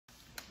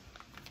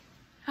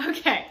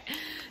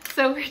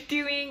So we're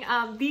doing,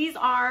 these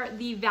are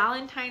the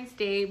Valentine's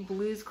Day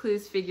Blue's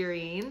Clues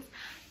figurines.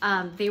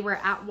 They were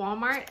at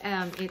Walmart.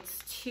 It's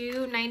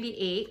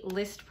 $2.98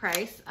 list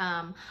price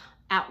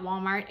at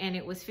Walmart, and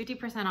it was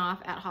 50% off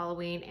at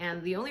Halloween.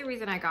 And the only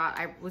reason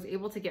I was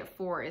able to get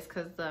 4 is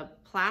because the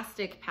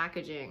plastic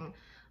packaging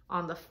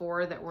on the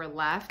 4 that were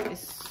left is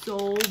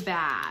so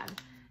bad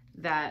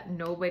that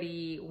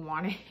nobody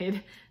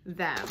wanted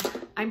them.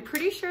 I'm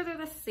pretty sure they're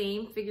the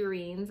same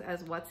figurines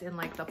as what's in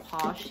like the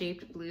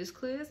paw-shaped Blue's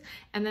Clues,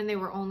 and then they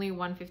were only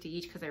 $1.50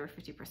 each because they were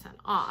 50%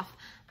 off.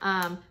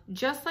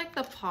 Just like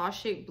the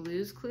paw-shaped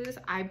Blue's Clues,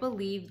 I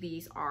believe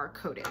these are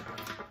coded,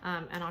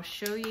 and I'll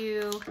show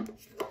you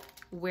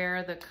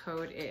where the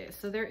code is.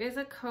 So there is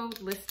a code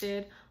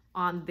listed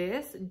on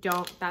this.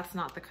 That's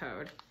not the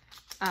code.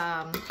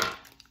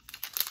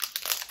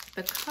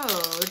 The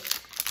code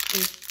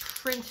is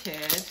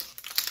printed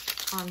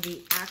on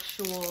the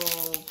actual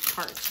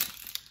part,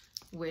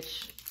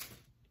 which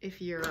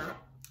if you're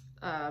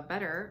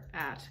better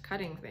at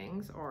cutting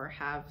things or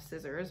have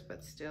scissors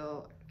but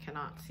still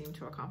cannot seem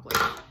to accomplish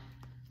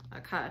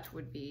a cut,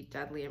 would be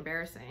deadly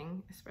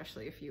embarrassing,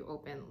 especially if you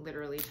open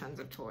literally tons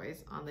of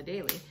toys on the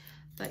daily.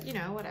 But you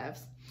know, whatevs.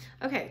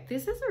 Okay,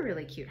 this is a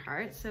really cute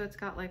heart. So it's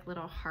got like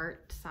little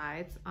heart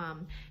sides,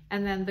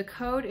 and then the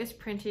code is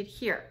printed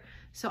here.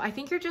 So I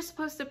think you're just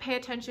supposed to pay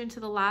attention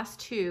to the last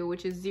 2,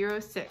 which is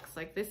 06.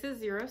 Like this is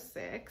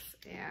 06,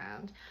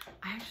 and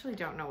I actually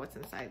don't know what's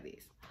inside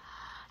these.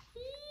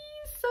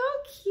 So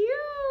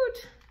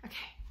cute.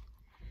 Okay,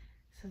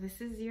 so this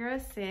is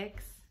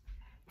 06.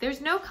 There's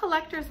no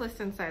collector's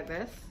list inside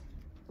this,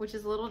 which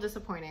is a little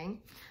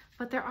disappointing,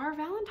 but there are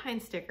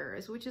Valentine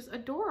stickers, which is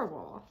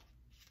adorable.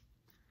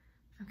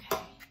 Okay,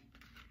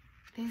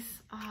 this,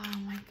 oh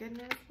my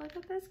goodness, look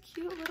at this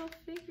cute little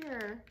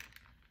figure.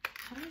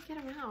 How do I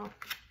get them out?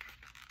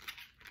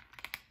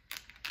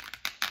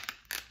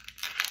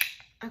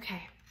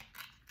 Okay,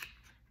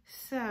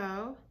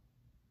 so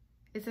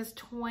it says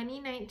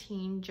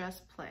 2019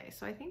 Just Play.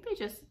 So I think they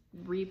just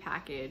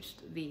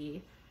repackaged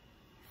the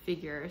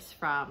figures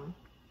from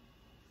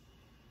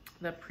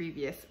the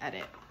previous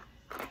edit,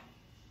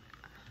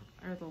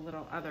 or the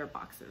little other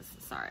boxes.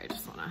 Sorry, I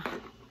just wanna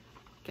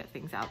get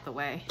things out the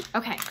way.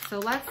 Okay, so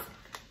let's,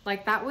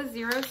 like that was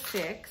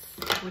 06,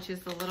 which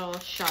is the little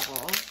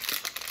shovel.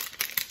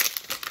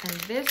 And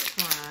this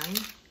one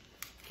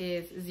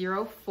is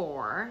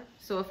 04.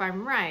 So if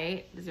I'm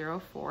right,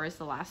 04 is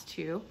the last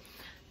 2.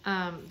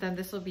 Then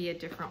this will be a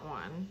different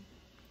one.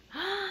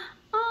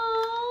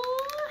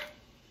 Oh,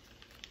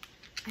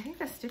 I think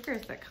the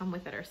stickers that come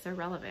with it are so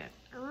relevant.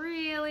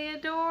 Really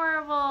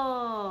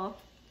adorable.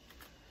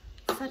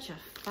 Such a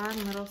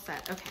fun little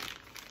set. Okay.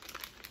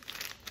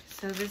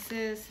 So this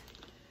is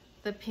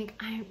the pink.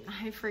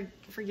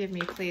 Forgive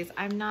me, please.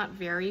 I'm not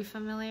very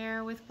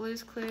familiar with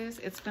Blue's Clues.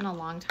 It's been a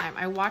long time.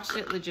 I watched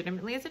it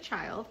legitimately as a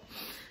child,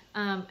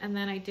 and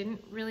then I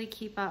didn't really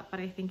keep up, but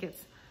I think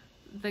it's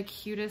the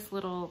cutest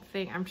little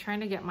thing. I'm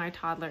trying to get my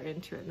toddler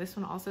into it. This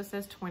one also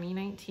says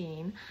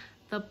 2019.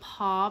 The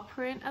paw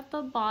print at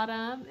the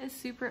bottom is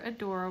super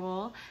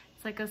adorable.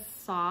 It's like a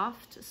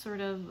soft sort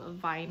of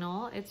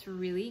vinyl. It's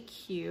really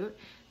cute.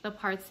 The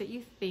parts that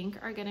you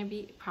think are gonna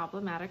be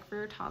problematic for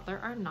your toddler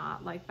are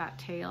not, like that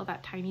tail,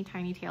 that tiny,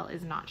 tiny tail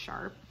is not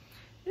sharp.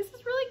 This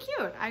is really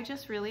cute. I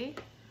just really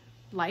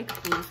like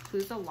Blue's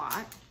Clues a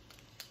lot.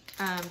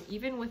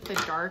 Even with the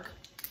dark,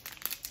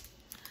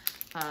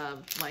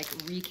 like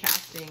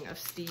recasting of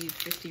Steve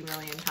 50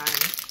 million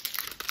times,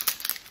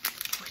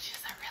 which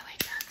is a really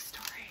dark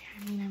story.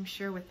 I mean, I'm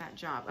sure with that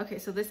job. Okay,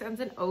 so this ends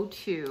in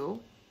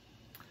 02.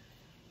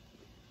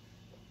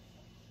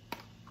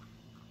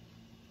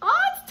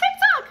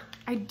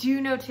 I do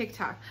know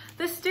TikTok.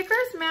 The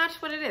stickers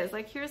match what it is.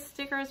 Like here's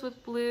stickers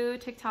with blue,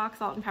 TikTok,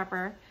 salt and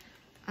pepper.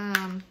 All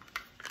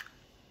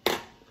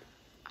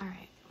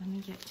right, let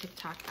me get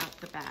TikTok out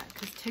the bag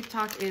because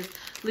TikTok is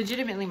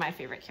legitimately my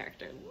favorite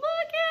character.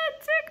 Look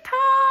at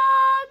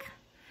TikTok.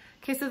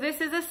 Okay, so this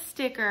is a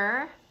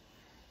sticker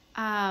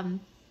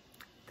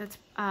that's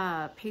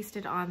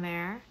pasted on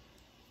there.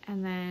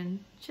 And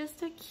then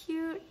just a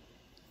cute,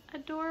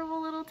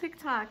 adorable little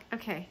TikTok.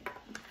 Okay,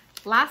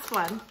 last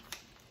one.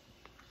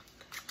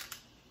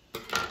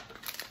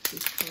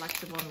 These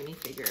collectible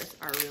minifigures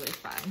are really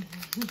fun.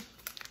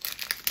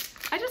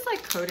 I just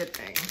like coded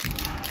things.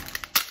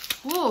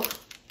 Whoa,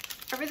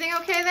 everything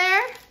okay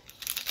there?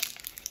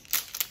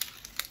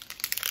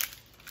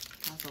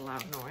 That was a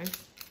loud noise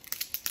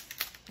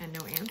and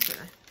no answer.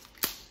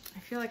 I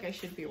feel like I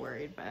should be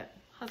worried, but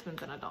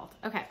husband's an adult.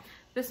 Okay,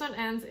 this one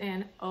ends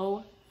in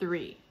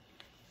 03.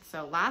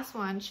 So last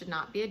one should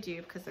not be a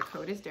dupe because the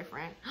code is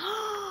different.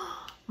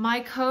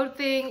 My code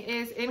thing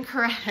is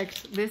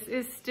incorrect. This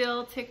is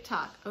still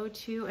TikTok,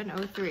 02 and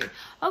 03.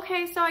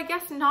 Okay, so I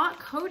guess not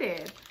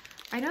coded.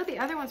 I know the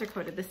other ones are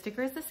coded. The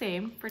sticker is the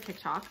same for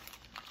TikTok.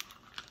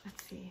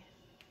 Let's see.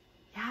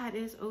 Yeah, it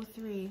is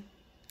 03.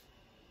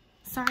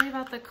 Sorry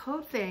about the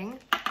code thing,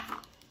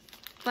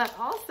 but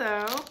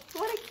also,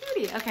 what a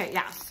cutie. Okay,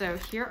 yeah, so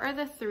here are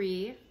the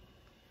 3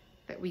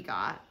 that we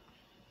got.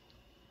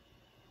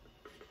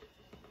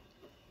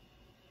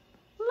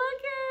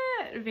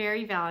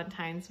 Very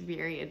Valentine's,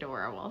 very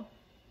adorable.